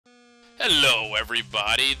Hello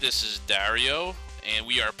everybody, this is Dario, and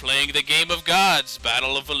we are playing the game of gods,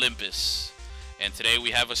 Battle of Olympus. And today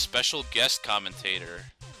we have a special guest commentator.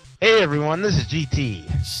 Hey everyone, this is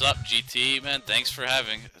GT. Sup GT, man, thanks for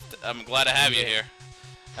having. I'm glad to have you here.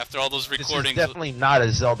 After all those recordings. This is definitely not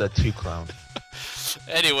a Zelda 2 clone.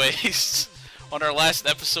 Anyways, on our last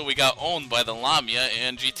episode we got owned by the Lamia,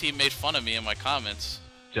 and GT made fun of me in my comments.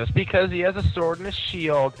 Just because he has a sword and a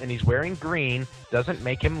shield and he's wearing green doesn't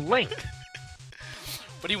make him Link.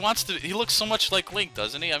 But he wants to. He looks so much like Link,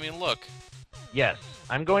 doesn't he? I mean, look. Yes,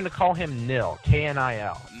 I'm going to call him Nil.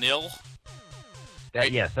 K-N-I-L. Nil?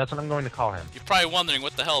 Yes, that's what I'm going to call him. You're probably wondering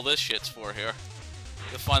what the hell this shit's for here.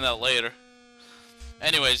 You'll find out later.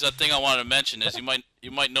 Anyways, that thing I wanted to mention is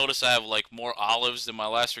you might notice I have like more olives than my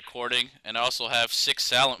last recording, and I also have 6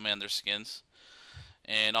 salamander skins.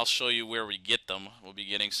 And I'll show you where we get them. We'll be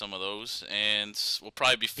getting some of those, and we'll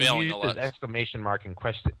probably be failing a lot. Exclamation mark and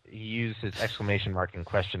question. He used his exclamation mark and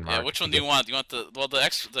question mark. Yeah, which one do you want? Do you want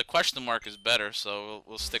the question mark is better, so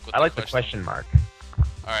we'll stick with. I like the question mark.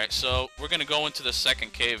 All right, so we're gonna go into the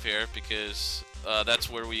second cave here because that's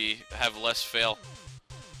where we have less fail.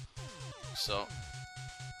 So.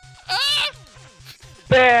 Ah!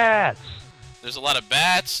 Bats! There's a lot of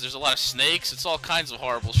bats, there's a lot of snakes, it's all kinds of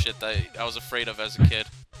horrible shit that I was afraid of as a kid.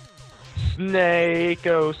 Snake,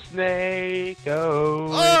 oh snake, oh.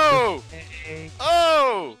 Oh! Snake.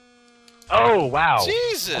 Oh! Oh, wow.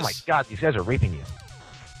 Jesus! Oh my god, these guys are raping you.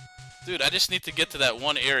 Dude, I just need to get to that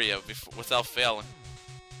one area without failing.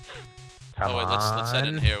 Come wait, let's head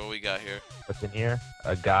in here. What we got here? What's in here?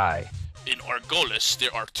 A guy. In Argolis,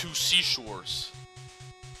 there are 2 seashores.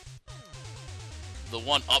 The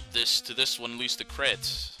one up to this one leads to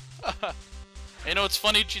creds. You know, it's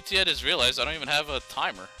funny, GT, I just realized I don't even have a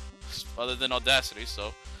timer other than Audacity,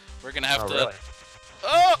 so we're gonna have to. Really?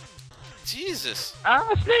 Oh, Jesus! Ah,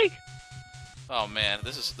 snake! Oh man,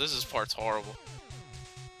 this part's horrible.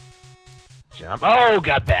 Jump! Oh,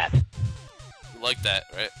 got that. You like that,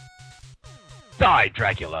 right? Die,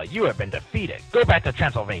 Dracula! You have been defeated. Go back to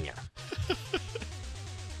Transylvania.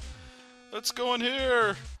 Let's go in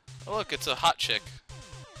here. Oh, look, it's a hot chick.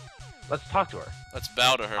 Let's talk to her. Let's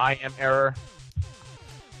bow to her. I am error.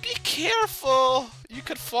 Be careful! You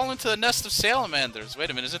could fall into the nest of salamanders. Wait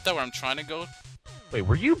a minute, isn't that where I'm trying to go? Wait,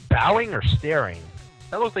 were you bowing or staring?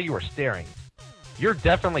 That looks like you were staring. You're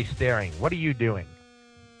definitely staring. What are you doing?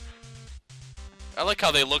 I like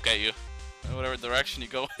how they look at you. In whatever direction you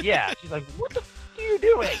go. Yeah, she's like, what the f are you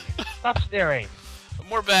doing? Stop staring.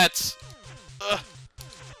 More bats. Ugh.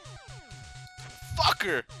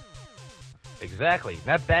 Fucker! Exactly.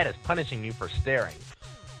 That bat is punishing you for staring.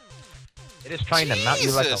 It is trying to mount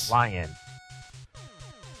you like a lion.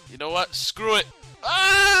 You know what? Screw it.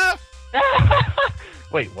 Ah!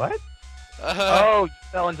 Wait, what? Oh, you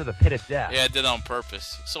fell into the pit of death. Yeah, I did it on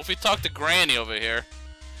purpose. So if we talk to Granny over here,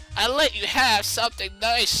 I'll let you have something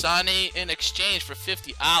nice, Sonny, in exchange for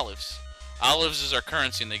 50 olives. Olives is our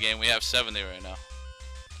currency in the game. We have 70 right now.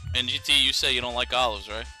 And GT, you say you don't like olives,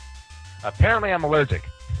 right? Apparently I'm allergic.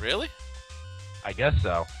 Really? I guess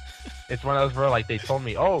so. It's one of those where, like, they told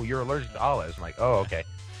me, oh, you're allergic to olives. I'm like, oh, okay.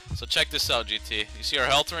 So check this out, GT. You see our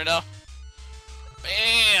health right now?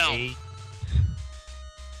 Bam! 8.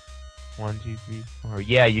 1, 2, 3, 4.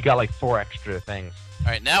 Yeah, you got like 4 extra things.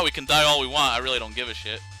 Alright, now we can die all we want. I really don't give a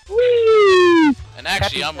shit. Whee! And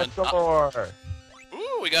actually,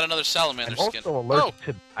 Ooh, we got another salamander skin.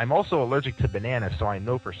 I'm also allergic to bananas, so I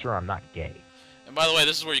know for sure I'm not gay. And by the way,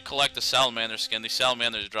 this is where you collect the salamander skin. These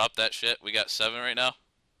salamanders drop that shit. We got 7 right now.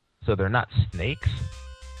 So they're not snakes?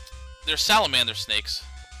 They're salamander snakes.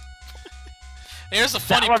 Here's the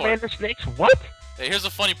funny part. Salamander snakes? What? Hey, here's the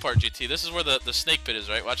funny part, GT. This is where the snake pit is,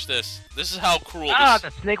 right? Watch this. This is how cruel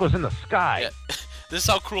the snake was in the sky. Yeah. This is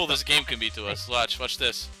how cruel this game can be to us. Watch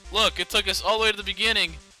this. Look, it took us all the way to the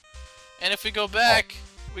beginning. And if we go back,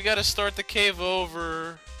 we gotta start the cave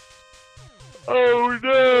over. Oh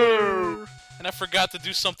no! And I forgot to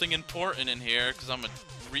do something important in here, because I'm a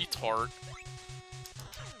retard.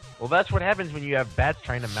 Well, that's what happens when you have bats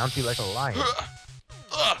trying to mount you like a lion.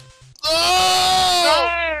 Oh!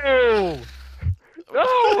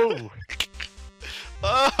 No!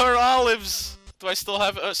 Our olives! Do I still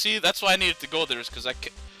have... see, that's why I needed to go there, is because I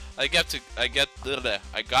got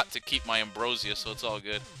to keep my Ambrosia, so it's all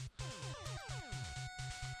good.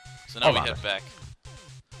 So now we head back.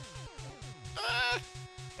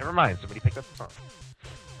 Never mind, somebody picked up the phone.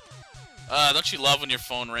 Don't you love when your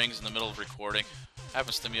phone rings in the middle of recording?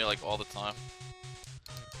 Happens to me like all the time.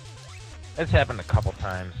 It's happened a couple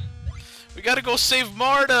times. We gotta go save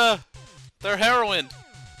Marta! Their heroine!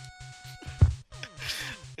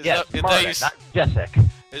 Yes, Marta, not Jessica.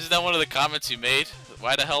 Isn't that one of the comments you made?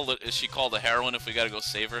 Why the hell is she called a heroine if we gotta go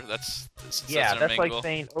save her? That's Yeah, our that's main like goal.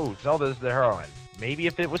 saying, oh, Zelda's the heroine. Maybe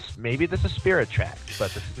this is Spirit Tracks,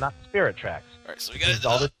 but this is not Spirit Tracks. Alright, so we This is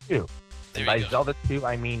gotta... Zelda 2. There And by you go. Zelda 2,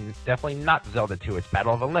 I mean definitely not Zelda 2, it's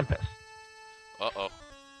Battle of Olympus. Uh-oh.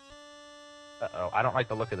 Uh-oh, I don't like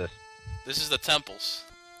the look of this. This is the temples.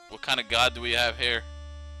 What kind of god do we have here?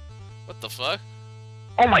 What the fuck?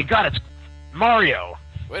 Oh my god, it's Mario!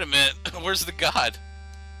 Wait a minute. Where's the god?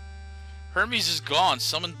 Hermes is gone,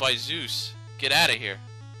 summoned by Zeus. Get out of here.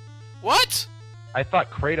 What? I thought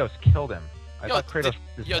Kratos killed him. I Yo, thought Kratos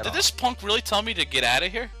Yo, did this punk really tell me to get out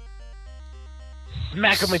of here?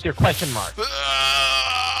 Smack him with your question mark. That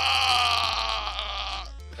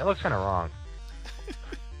looks kind of wrong.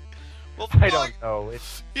 Well, I fuck. don't know.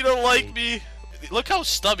 It's You don't like me. Look how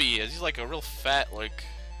stubby he is. He's like a real fat, like...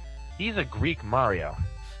 He's a Greek Mario.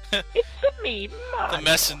 It's me, Mario. The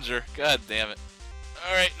messenger. God damn it.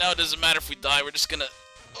 Alright, now it doesn't matter if we die. We're just gonna...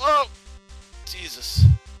 Oh! Jesus.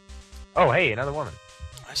 Oh, hey, another woman.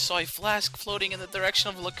 I saw a flask floating in the direction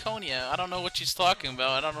of Laconia. I don't know what she's talking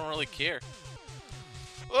about. I don't really care.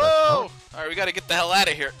 Whoa! Alright, we gotta get the hell out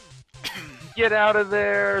of here. Get out of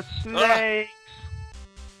there, snakes!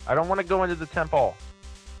 I don't want to go into the temple.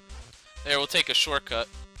 There, we'll take a shortcut.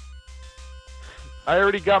 I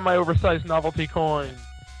already got my oversized novelty coin.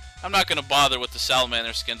 I'm not gonna bother with the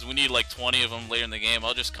salamander skins. We need like 20 of them later in the game.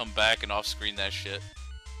 I'll just come back and off-screen that shit.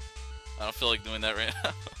 I don't feel like doing that right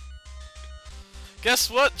now.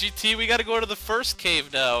 Guess what, GT? We gotta go to the first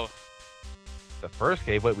cave now. The first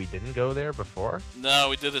cave? Wait, we didn't go there before? No,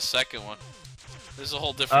 we did the second one. This is a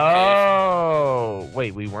whole different Oh,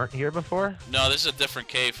 wait, we weren't here before? cave. No, this is a different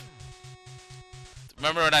cave.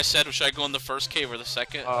 Remember when I said, should I go in the first cave or the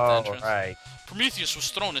second? Oh, the entrance? right. Prometheus was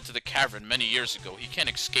thrown into the cavern many years ago. He can't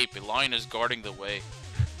escape. A lion is guarding the way.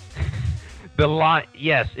 The lion,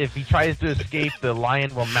 yes, if he tries to escape, the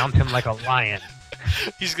lion will mount him like a lion.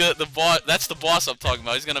 He's gonna the boss. That's the boss I'm talking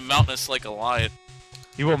about. He's gonna mount us like a lion.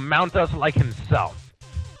 He will mount us like himself.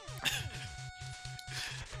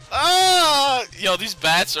 Ah! Yo, these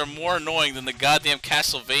bats are more annoying than the goddamn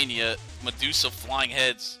Castlevania Medusa flying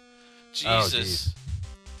heads. Jesus.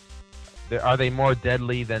 Are they more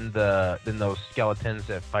deadly than those skeletons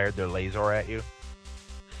that fired their laser at you?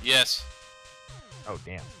 Yes. Oh,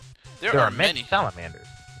 damn. There are many. salamanders.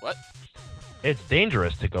 What? It's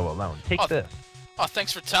dangerous to go alone. Take Oh, this. Oh,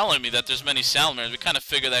 thanks for telling me that there's many salamanders. We kind of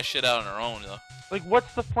figured that shit out on our own, though. Like,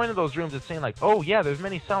 what's the point of those rooms? It's saying, like, oh, yeah, there's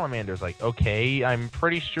many salamanders. Like, okay, I'm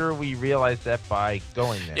pretty sure we realized that by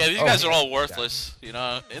going there. Yeah, these guys are all worthless. You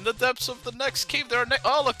know, in the depths of the next cave, there are.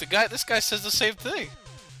 Oh, look, this guy says the same thing.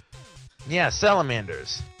 Yeah,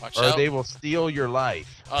 salamanders. Watch Or out. they will steal your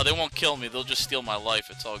life. Oh, they won't kill me. They'll just steal my life.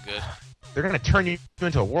 It's all good. They're gonna turn you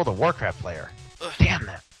into a World of Warcraft player. Ugh. Damn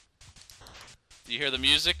that. Do you hear the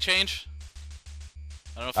music change?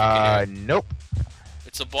 I don't know if you can hear it. Nope.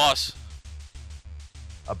 It's a boss.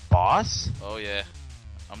 A boss? Oh yeah,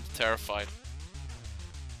 I'm terrified.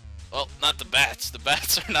 Well, not the bats. The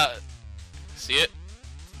bats are not. See it?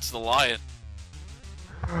 It's the lion.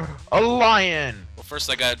 A lion! Well, first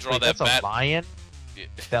I gotta draw Wait, that that's bat. a lion? Yeah.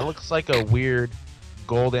 That looks like a weird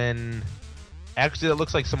golden... Actually, that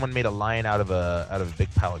looks like someone made a lion out of a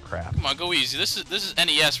big pile of crap. Come on, go easy. This is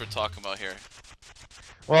NES we're talking about here.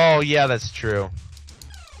 Well, yeah, that's true.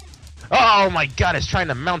 Oh my god, it's trying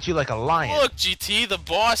to mount you like a lion. Look, GT, the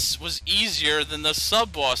boss was easier than the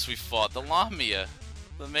sub-boss we fought, the Lamia,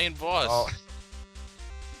 the main boss. Oh.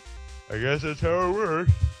 I guess that's how it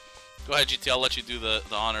works. Go ahead, GT. I'll let you do the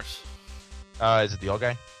honors. Is it the old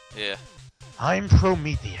guy? Yeah. I'm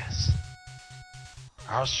Prometheus.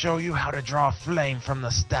 I'll show you how to draw flame from the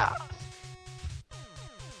staff.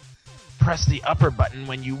 Press the upper button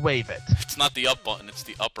when you wave it. It's not the up button. It's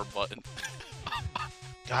the upper button.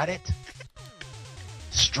 Got it?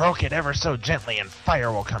 Stroke it ever so gently and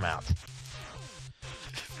fire will come out.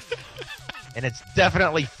 And it's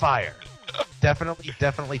definitely fire.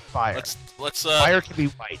 Definitely fire. Let's Fire can be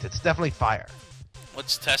white. It's definitely fire.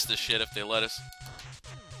 let's test this shit if they let us.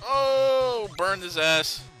 Oh, burned his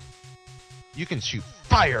ass. You can shoot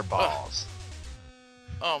fireballs.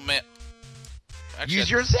 Oh man. Actually,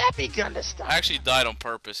 Use your zappy gun to stop. I actually died on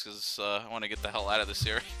purpose because I want to get the hell out of this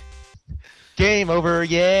area. Game over,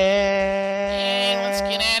 yeah. Hey, let's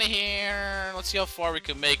get out of here. Let's see how far we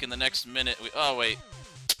can make in the next minute. Oh wait,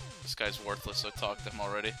 this guy's worthless. I talked to him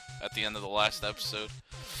already at the end of the last episode.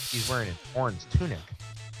 He's wearing an orange tunic.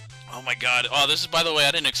 Oh my god. Oh, this is, by the way,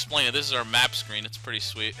 I didn't explain it. This is our map screen. It's pretty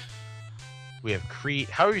sweet. We have Crete.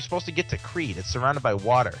 How are you supposed to get to Crete? It's surrounded by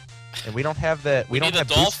water. And we don't have the... We don't need have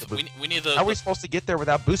the dolphin. Booskaboo. We need the... How are we supposed to get there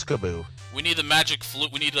without Booskaboo? We need the magic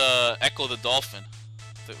flute. We need Echo the Dolphin.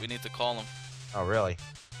 That we need to call him. Oh, really?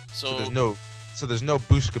 So there's no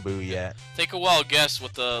Booskaboo yet. Take a wild guess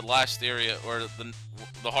what the last area or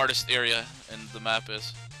the hardest area in the map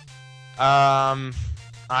is. I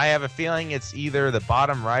have a feeling it's either the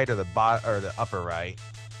bottom right or the upper right.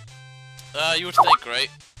 You would think, right?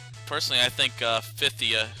 Personally, I think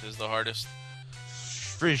Fifthia is the hardest.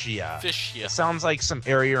 Phrygia. Fishia. Sounds like some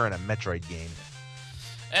area in a Metroid game.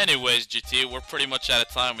 Anyways, Gtjio, we're pretty much out of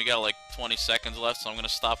time. We got like 20 seconds left, so I'm gonna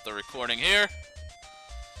stop the recording here.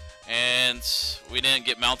 And we didn't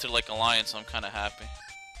get mounted like a lion, so I'm kind of happy.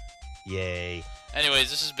 Yay. Anyways,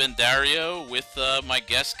 this has been Dario with my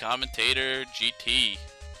guest commentator, GT.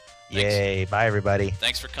 Yay. Bye, everybody.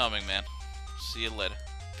 Thanks for coming, man. See you later.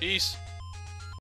 Peace.